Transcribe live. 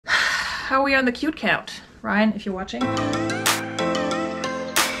how are we on the cute count? Ryan, if you're watching.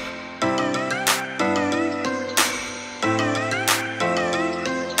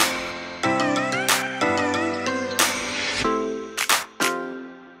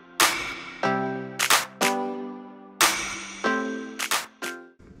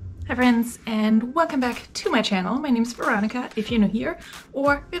 Hi friends, and welcome back to my channel. My name is Veronika, if you're new here,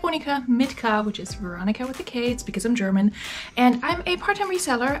 or Veronika mit K, which is Veronika with a K, it's because I'm German. And I'm a part-time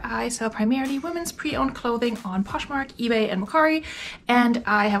reseller. I sell primarily women's pre-owned clothing on Poshmark, eBay, and Mercari. And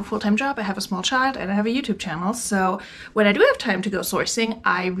I have a full-time job, I have a small child, and I have a YouTube channel. So when I do have time to go sourcing,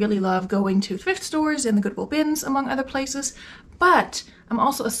 I really love going to thrift stores and the Goodwill bins, among other places. But I'm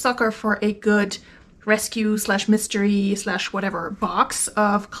also a sucker for a good rescue slash mystery slash whatever box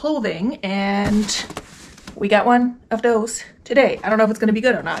of clothing, and we got one of those today. I don't know if it's going to be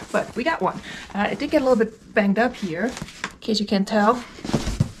good or not, but we got one. It did get a little bit banged up here, in case you can't tell.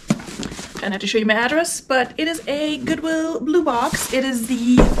 Trying not to show you my address, but it is a Goodwill BlueBox. It is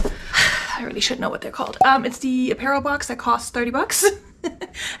the, I really should know what they're called. It's the Apparel Box that costs 30 bucks.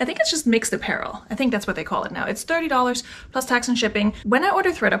 I think it's just mixed apparel. I think that's what they call it now. It's $30 plus tax and shipping. When I order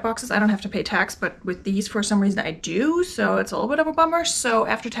ThredUp boxes, I don't have to pay tax, but with these, for some reason, I do. So it's a little bit of a bummer. So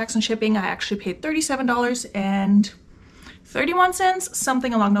after tax and shipping, I actually paid $37.31,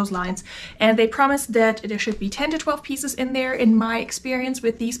 something along those lines. And they promised that there should be 10 to 12 pieces in there. In my experience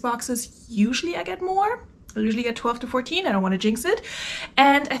with these boxes, usually I get more. I usually get 12 to 14. I don't want to jinx it.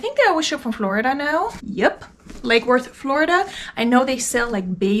 And I think they always ship from Florida now. Yep. Lake Worth, Florida. I know they sell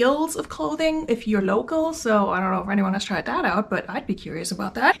like bales of clothing if you're local, so I don't know if anyone has tried that out, but I'd be curious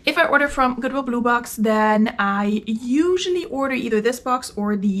about that. If I order from Goodwill BlueBox, then I usually order either this box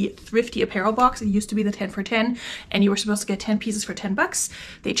or the Thrifty Apparel Box. It used to be the 10 for 10, and you were supposed to get 10 pieces for 10 bucks.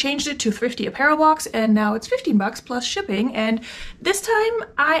 They changed it to Thrifty Apparel Box, and now it's 15 bucks plus shipping. And this time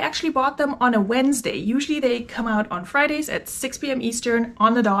I actually bought them on a Wednesday. Usually they come out on Fridays at 6 p.m. Eastern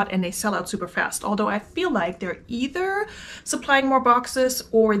on the dot, and they sell out super fast. Although I feel like they're either supplying more boxes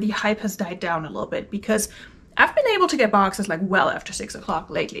or the hype has died down a little bit, because I've been able to get boxes like well after 6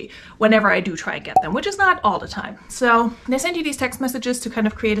 o'clock lately whenever I do try and get them, which is not all the time. So they send you these text messages to kind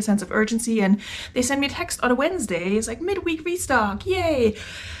of create a sense of urgency, and they send me a text on a Wednesday. It's like midweek restock, yay!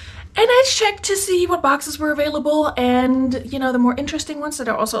 And I checked to see what boxes were available, and you know, the more interesting ones that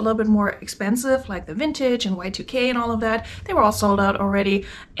are also a little bit more expensive, like the vintage and Y2K and all of that, they were all sold out already,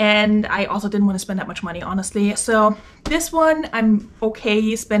 and I also didn't want to spend that much money, honestly. So this one, I'm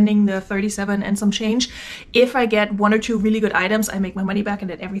okay spending the 37 and some change. If I get one or two really good items, I make my money back and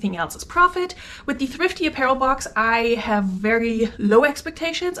then everything else is profit. With the Thrifty Apparel Box, I have very low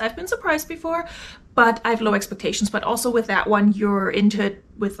expectations. I've been surprised before, but I have low expectations. But also with that one, you're into it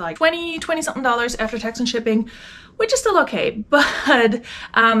with like 20 something dollars after tax and shipping, which is still okay. But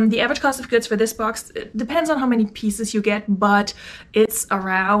the average cost of goods for this box, it depends on how many pieces you get, but it's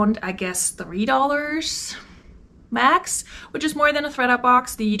around, I guess, $3 max, which is more than a ThredUp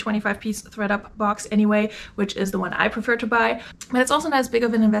box, the 25-piece ThredUp box anyway, which is the one I prefer to buy. But it's also not as big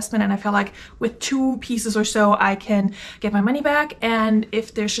of an investment, and I feel like with 2 pieces or so, I can get my money back. And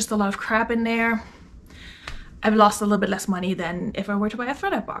if there's just a lot of crap in there, I've lost a little bit less money than if I were to buy a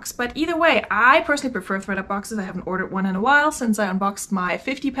ThredUp box. But either way, I personally prefer ThredUp boxes. I haven't ordered one in a while since I unboxed my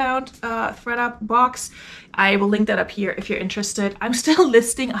 50-pound ThredUp box. I will link that up here if you're interested. I'm still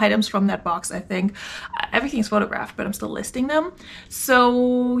listing items from that box, I think. Everything's photographed, but I'm still listing them.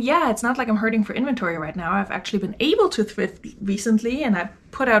 So yeah, it's not like I'm hurting for inventory right now. I've actually been able to thrift recently, and I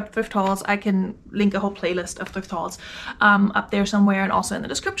put out thrift hauls. I can link a whole playlist of thrift hauls up there somewhere, and also in the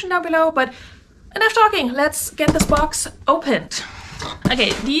description down below. But enough talking, let's get this box opened.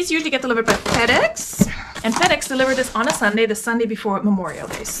 Okay, these usually get delivered by FedEx, and FedEx delivered this on a Sunday, the Sunday before Memorial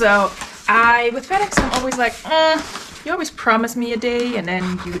Day. So with FedEx, I'm always like, you always promise me a day and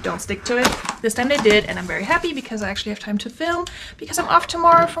then you don't stick to it. This time they did, and I'm very happy because I actually have time to film, because I'm off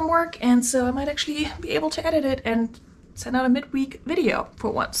tomorrow from work, and so I might actually be able to edit it and send out a midweek video for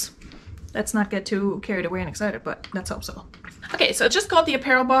once. Let's not get too carried away and excited, but let's hope so. Okay, so it's just called the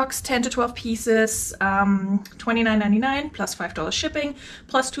Apparel Box, 10 to 12 pieces, $29.99 plus $5 shipping,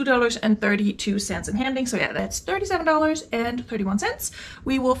 plus $2.32 in handling. So yeah, that's $37.31.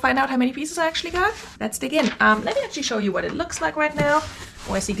 We will find out how many pieces I actually got. Let's dig in. Let me actually show you what it looks like right now.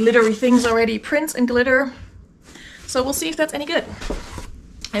 Oh, I see glittery things already, prints and glitter. So we'll see if that's any good.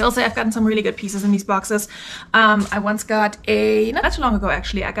 I will say I've gotten some really good pieces in these boxes. I once got not too long ago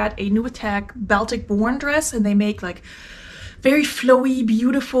actually, I got a New Attack Baltic Born dress, and they make like very flowy,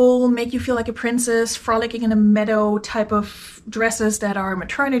 beautiful, make you feel like a princess, frolicking in a meadow type of dresses that are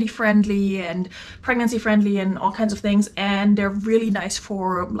maternity friendly and pregnancy friendly and all kinds of things. And they're really nice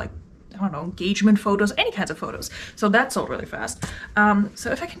for like don't know, engagement photos, any kinds of photos. So that sold really fast.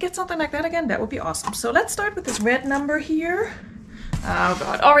 So if I can get something like that again, that would be awesome. So let's start with this red number here. Oh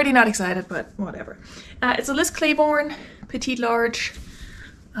god, already not excited, but whatever. It's a Liz Claiborne, petite large.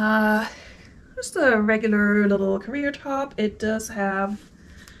 Just a regular little career top. It does have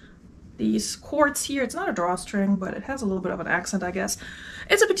these quartz here. It's not a drawstring, but it has a little bit of an accent, I guess.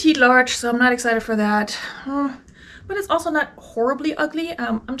 It's a petite large, so I'm not excited for that. But it's also not horribly ugly.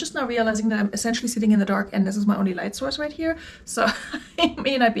 I'm just now realizing that I'm essentially sitting in the dark and this is my only light source right here. So I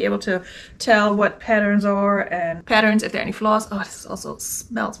may not be able to tell what patterns are and patterns, if there are any flaws. Oh, this also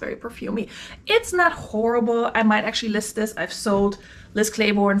smells very perfumey. It's not horrible. I might actually list this. I've sold Liz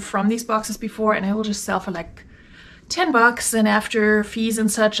Claiborne from these boxes before and I will just sell for like 10 bucks, and after fees and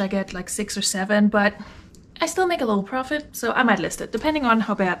such I get like 6 or 7, but I still make a little profit, so I might list it depending on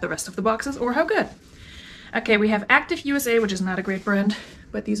how bad the rest of the box is or how good. Okay, we have Active USA, which is not a great brand,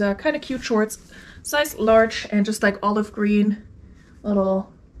 but these are kind of cute shorts, size large and just like olive green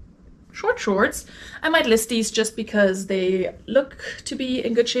little short shorts. I might list these just because they look to be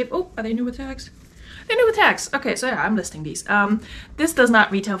in good shape. Oh, are they new with tags? They're new with tags. Okay, so yeah, I'm listing these. This does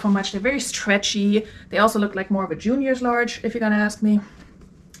not retail for much. They're very stretchy. They also look like more of a junior's large, if you're gonna ask me.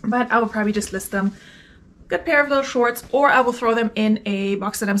 But I will probably just list them. Good pair of little shorts, or I will throw them in a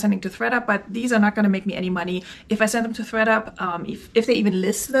box that I'm sending to ThredUp, but these are not going to make me any money if I send them to ThredUp. If they even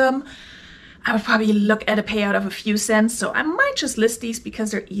list them, I would probably look at a payout of a few cents, so I might just list these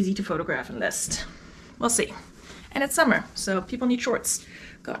because they're easy to photograph and list. We'll see. And it's summer, so people need shorts.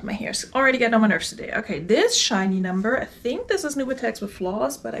 God, my hair's already getting on my nerves today. Okay, this shiny number, I think this is new with tags with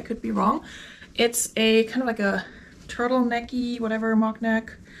flaws, but I could be wrong. It's a kind of like a turtlenecky, whatever, mock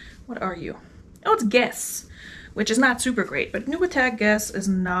neck. What are you? Oh, it's Guess, which is not super great, but new with tag Guess is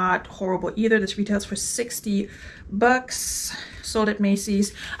not horrible either. This retails for 60 bucks. Sold at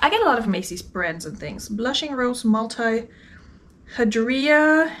Macy's. I get a lot of Macy's brands and things. Blushing Rose Multi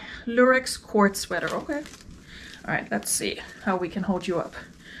Hadria Lurex Quartz Sweater. Okay. All right, let's see how we can hold you up.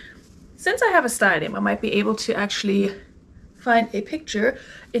 Since I have a styling, I might be able to actually find a picture.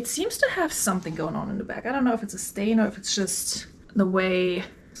 It seems to have something going on in the back. I don't know if it's a stain or if it's just the way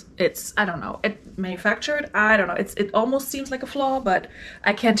it's, I don't know, it manufactured. I don't know. It almost seems like a flaw, but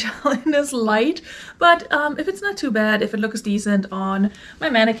I can't tell in this light. But if it's not too bad, if it looks decent on my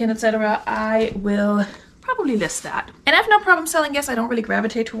mannequin, etc., I will probably list that. And I have no problem selling Guess. I don't really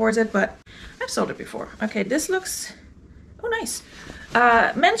gravitate towards it, but I've sold it before. Okay, this looks, oh nice.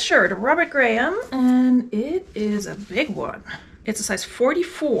 Men's shirt, Robert Graham, and it is a big one. It's a size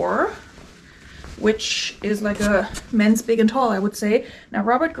 44. Which is like a men's big and tall, I would say. Now,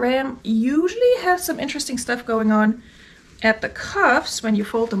 Robert Graham usually has some interesting stuff going on at the cuffs when you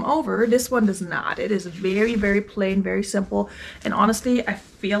fold them over. This one does not. It is very, very plain, very simple. And honestly, I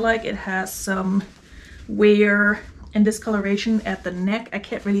feel like it has some wear and discoloration at the neck. I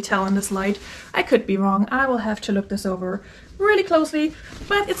can't really tell in this light. I could be wrong. I will have to look this over really closely,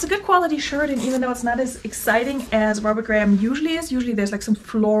 but it's a good quality shirt, and even though it's not as exciting as Robert Graham usually is, usually there's like some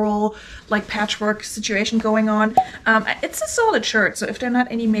floral like patchwork situation going on. It's a solid shirt, so if there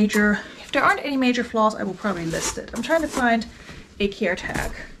aren't any major flaws, I will probably list it. I'm trying to find a care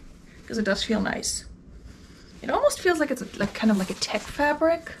tag because it does feel nice. It almost feels like it's like kind of like a tech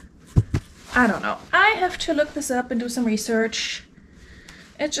fabric. I don't know. I have to look this up and do some research.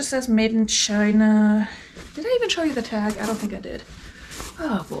 It just says made in China. Did I even show you the tag? I don't think I did.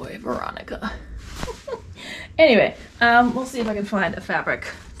 Oh boy, Veronika. Anyway, we'll see if I can find a fabric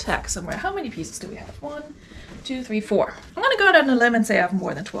tag somewhere. How many pieces do we have? 1, 2, 3, 4. I'm gonna go out on a limb and say I have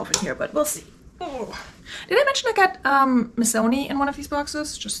more than 12 in here, but we'll see. Oh. Did I mention I got Missoni in one of these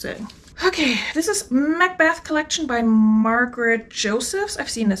boxes? Just saying. Okay, this is Macbeth Collection by Margaret Josephs. I've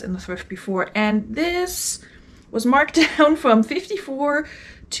seen this in the thrift before, and this was marked down from 54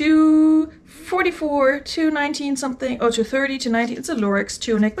 to 44 to 19 something, oh, to 30 to 19. It's a Lurex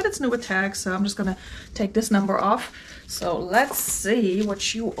tunic, but it's new with tags, so I'm just gonna take this number off. So let's see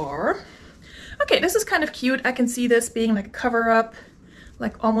what you are. Okay, this is kind of cute. I can see this being like a cover-up,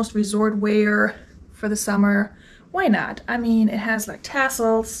 like almost resort wear for the summer. Why not? I mean, it has like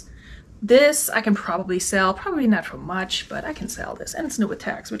tassels. This I can probably sell, probably not for much, but I can sell this, and it's new with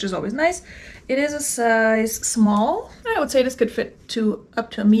tags, which is always nice. It is a size small. I would say this could fit to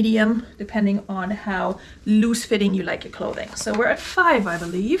up to a medium, depending on how loose fitting you like your clothing. So we're at 5, I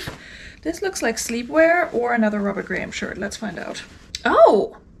believe. This looks like sleepwear or another Robert Graham shirt. Let's find out.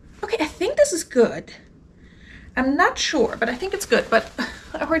 Oh, okay, I think this is good. I'm not sure, but I think it's good, but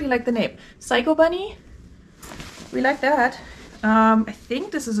I already like the name. Psycho Bunny, we like that. I think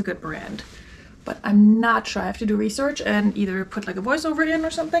this is a good brand, but I'm not sure. I have to do research and either put like a voiceover in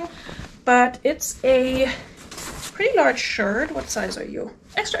or something. but it's a pretty large shirt. What size are you?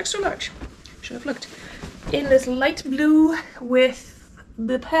 Extra, extra large. Should have looked. In this light blue with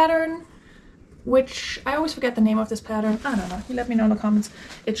the pattern, which I always forget the name of this pattern. I don't know. You let me know in the comments.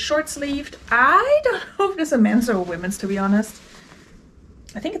 It's short sleeved. I don't know if it's a men's or a women's, to be honest.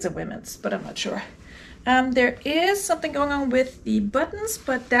 I think it's a women's, but I'm not sure. There is something going on with the buttons,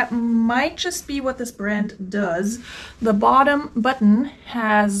 but that might just be what this brand does. The bottom button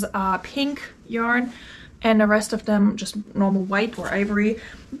has pink yarn and the rest of them just normal white or ivory.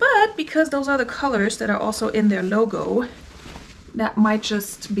 But because those are the colors that are also in their logo, that might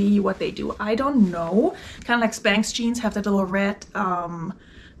just be what they do. I don't know. Kind of like Spanx jeans have that little red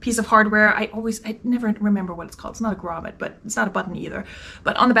piece of hardware. I never remember what it's called. It's not a grommet, but it's not a button either.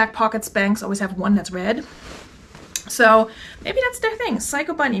 But on the back pocket, Spanx always have one that's red. So maybe that's their thing.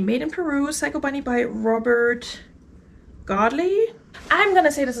 Psycho Bunny, made in Peru. Psycho Bunny by Robert Godley. I'm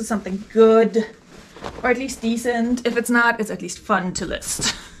gonna say this is something good, or at least decent. If it's not, it's at least fun to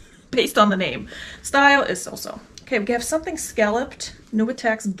list based on the name. Style is so-so. Okay, we have something scalloped, New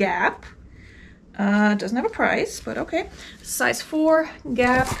Attacks Gap. Doesn't have a price, but okay. Size 4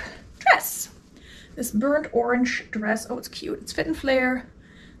 Gap dress. This burnt orange dress. Oh, it's cute. It's fit and flare,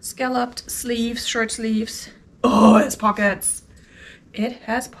 scalloped sleeves, short sleeves. Oh, it has pockets. It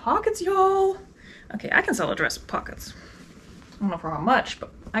has pockets, y'all. Okay, I can sell a dress with pockets. I don't know for how much,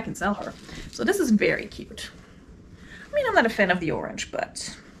 but I can sell her. So this is very cute. I mean, I'm not a fan of the orange,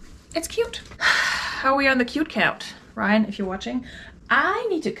 but it's cute. How are we on the cute count? Ryan, if you're watching, I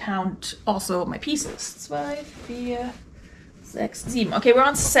need to count also my pieces. 2, 4, 6, 7. Okay, we're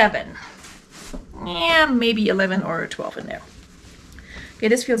on 7. Yeah, maybe 11 or 12 in there. Okay,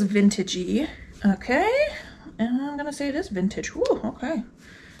 this feels vintagey. Okay, and I'm gonna say it is vintage. Ooh, okay.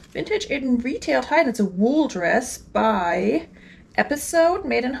 Vintage in retail height. It's a wool dress by Episode,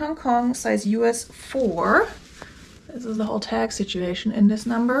 made in Hong Kong, size US 4. This is the whole tag situation in this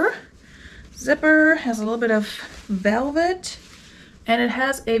number. Zipper has a little bit of velvet, and it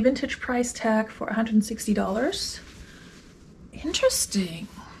has a vintage price tag for $160. Interesting.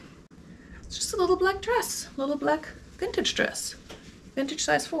 It's just a little black dress, a little black vintage dress. Vintage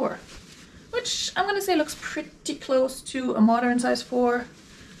size 4, which I'm gonna say looks pretty close to a modern size 4.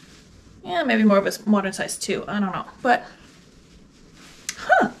 Yeah, maybe more of a modern size 2, I don't know. But,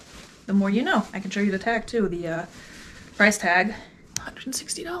 the more you know. I can show you the tag too, the price tag.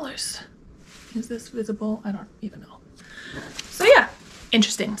 $160. Is this visible? I don't even know. So yeah,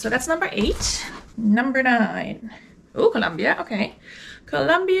 interesting. So that's number 8. Number 9. Oh, Columbia, okay.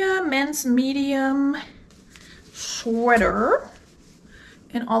 Columbia men's medium sweater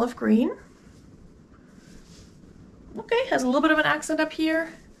in olive green. Okay, has a little bit of an accent up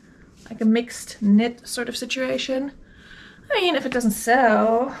here, like a mixed knit sort of situation. I mean, if it doesn't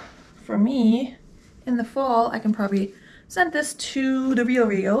sell for me in the fall, I can probably send this to the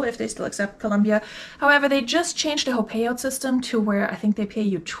Real if they still accept Columbia. However, they just changed the whole payout system to where I think they pay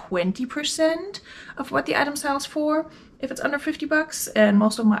you 20% of what the item sells for if it's under 50 bucks. And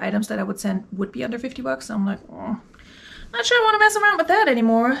most of my items that I would send would be under 50 bucks. So I'm like, not sure I want to mess around with that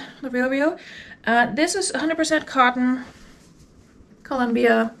anymore, the Real. This is 100% cotton,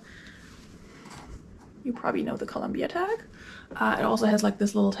 Columbia. You probably know the Columbia tag. It also has like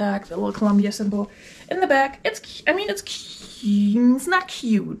this little tag, the little Columbia symbol in the back. It's not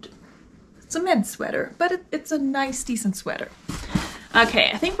cute. It's a men's sweater, but it's a nice, decent sweater.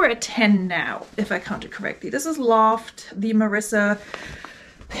 Okay, I think we're at 10 now, if I counted correctly. This is Loft, the Marissa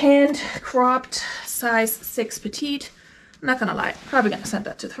pant, cropped, size 6 petite. I'm not gonna lie, probably gonna send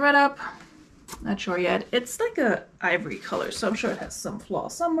that to ThreadUp. Not sure yet. It's like a ivory color, so I'm sure it has some flaw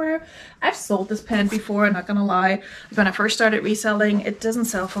somewhere. I've sold this pant before, not gonna lie. When I first started reselling, it doesn't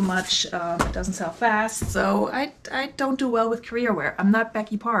sell for much. It doesn't sell fast, so I don't do well with career wear. I'm not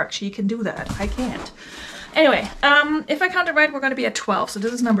Becky Park. She can do that. I can't. Anyway, if I count it right, we're gonna be at 12. So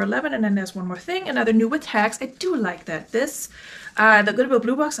this is number 11, and then there's one more thing, another new with tags. I do like that. This, the Goodwill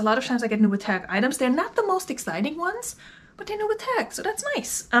BlueBox, a lot of times I get new with tag items. They're not the most exciting ones, but they know with tags, so that's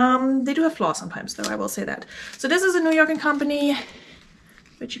nice. They do have flaws sometimes, though, I will say that. So this is a New York & Company,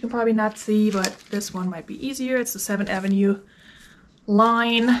 which you can probably not see, but this one might be easier. It's the 7th Avenue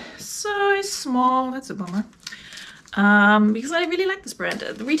line, size small. That's a bummer, because I really like this brand.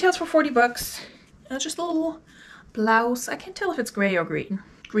 The retails for 40 bucks. Just a little blouse. I can't tell if it's gray or green.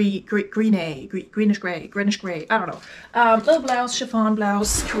 Greenish gray. I don't know. Little blouse, chiffon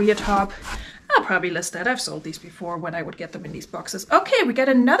blouse, Korea top. I'll probably list that. I've sold these before when I would get them in these boxes. Okay, we got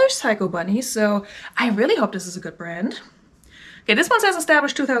another Psycho Bunny, so I really hope this is a good brand. Okay, this one says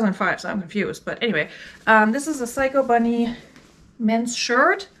established 2005, so I'm confused. But anyway, this is a Psycho Bunny men's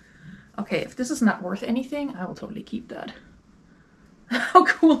shirt. Okay, if this is not worth anything, I will totally keep that. How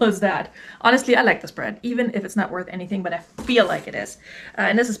cool is that? Honestly, I like this brand, even if it's not worth anything, but I feel like it is.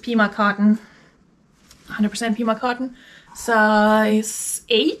 And this is Pima cotton, 100% Pima cotton, size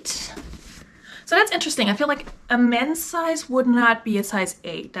 8. So that's interesting. I feel like a men's size would not be a size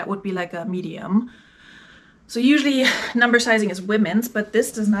 8. That would be like a medium. So usually number sizing is women's, but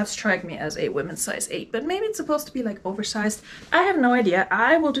this does not strike me as a women's size 8. But maybe it's supposed to be like oversized. I have no idea.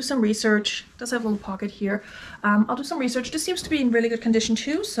 I will do some research. It does have a little pocket here. I'll do some research. This seems to be in really good condition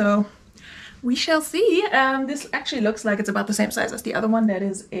too, so we shall see. This actually looks like it's about the same size as the other one. That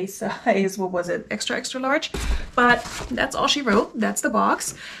is a size, what was it, extra, extra large. But that's all she wrote. That's the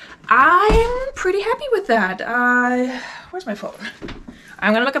box. I'm pretty happy with that. Where's my phone?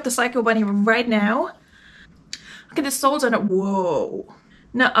 I'm gonna look up the Psycho Bunny right now. Look at the soles on it. Whoa.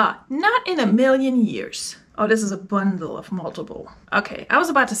 Nuh-uh. Not in a million years. Oh, this is a bundle of multiple. Okay, I was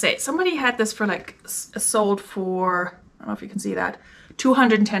about to say, somebody had this for like, sold for, I don't know if you can see that,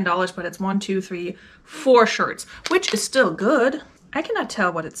 $210, but it's 1, 2, 3, 4 shirts, which is still good. I cannot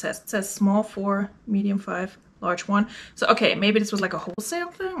tell what it says. It says small 4, medium 5, large 1. So, okay, maybe this was like a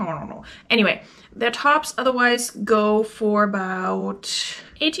wholesale thing? I don't know. Anyway, their tops otherwise go for about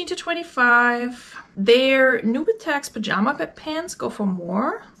 18 to 25. Their new with tax pajama pants go for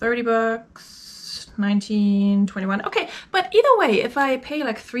more. 30 bucks, 19, 21. Okay, but either way, if I pay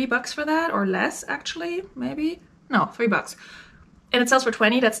like $3 for that or less, actually, maybe. No, $3. And it sells for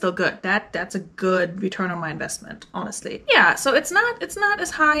 20, that's still good. That's a good return on my investment, honestly. Yeah, so it's not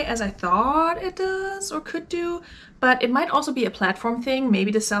as high as I thought it does or could do, but it might also be a platform thing. Maybe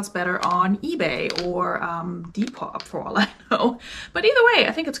this sells better on eBay or Depop for all I know. But either way,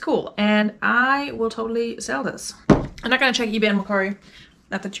 I think it's cool and I will totally sell this. I'm not gonna check eBay and Mercari.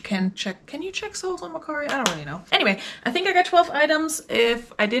 Not that you can check. Can you check sold on Mercari? I don't really know. Anyway, I think I got 12 items.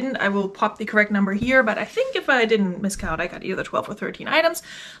 If I didn't, I will pop the correct number here. But I think if I didn't miscount, I got either 12 or 13 items.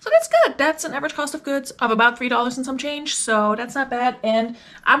 So that's good. That's an average cost of goods of about $3 and some change. So that's not bad. And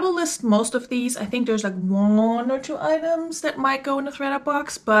I will list most of these. I think there's like 1 or 2 items that might go in the ThredUp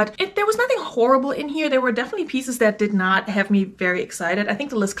box. But there was nothing horrible in here. There were definitely pieces that did not have me very excited. I think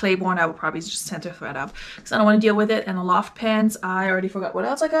the Liz Claiborne I will probably just send to ThredUp because I don't want to deal with it. And the loft pants, I already forgot what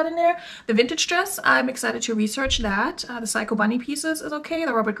else I got in there. The vintage dress, I'm excited to research that. The Psycho Bunny pieces is okay.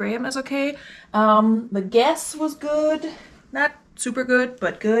 The Robert Graham is okay. The Guess was good. Not super good,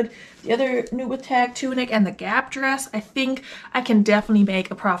 but good. The other new with tag tunic and the Gap dress, I think I can definitely make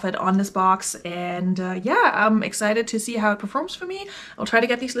a profit on this box. And yeah, I'm excited to see how it performs for me. I'll try to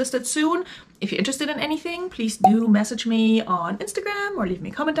get these listed soon. If you're interested in anything, please do message me on Instagram or leave me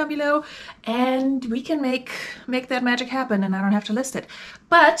a comment down below and we can make that magic happen and I don't have to list it.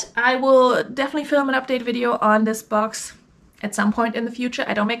 But I will definitely film an update video on this box at some point in the future.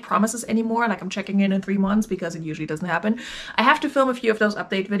 I don't make promises anymore, like I'm checking in 3 months because it usually doesn't happen. I have to film a few of those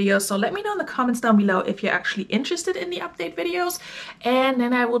update videos, so let me know in the comments down below if you're actually interested in the update videos, and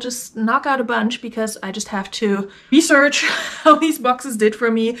then I will just knock out a bunch because I just have to research how these boxes did for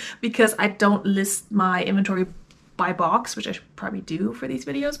me because I don't list my inventory by box, which I should probably do for these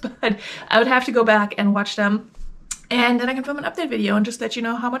videos, but I would have to go back and watch them. And then I can film an update video and just let you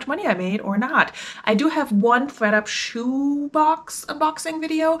know how much money I made or not. I do have one ThredUp shoe box unboxing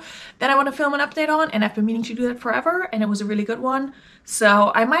video that I want to film an update on, and I've been meaning to do that forever, and it was a really good one.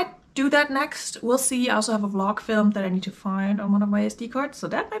 So I might do that next. We'll see. I also have a vlog film that I need to find on one of my SD cards, so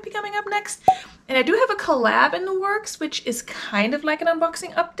that might be coming up next. And I do have a collab in the works, which is kind of like an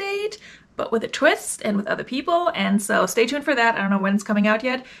unboxing update, but with a twist and with other people. And so stay tuned for that. I don't know when it's coming out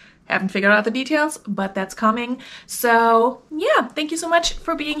yet. Haven't figured out the details, but that's coming. So yeah, thank you so much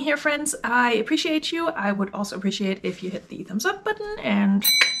for being here, friends. I appreciate you. I would also appreciate if you hit the thumbs up button and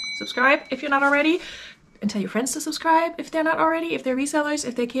subscribe if you're not already. And tell your friends to subscribe if they're not already, if they're resellers,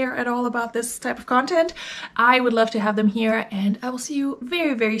 if they care at all about this type of content. I would love to have them here, and I will see you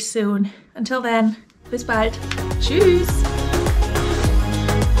very, very soon. Until then, bis bald. Tschüss.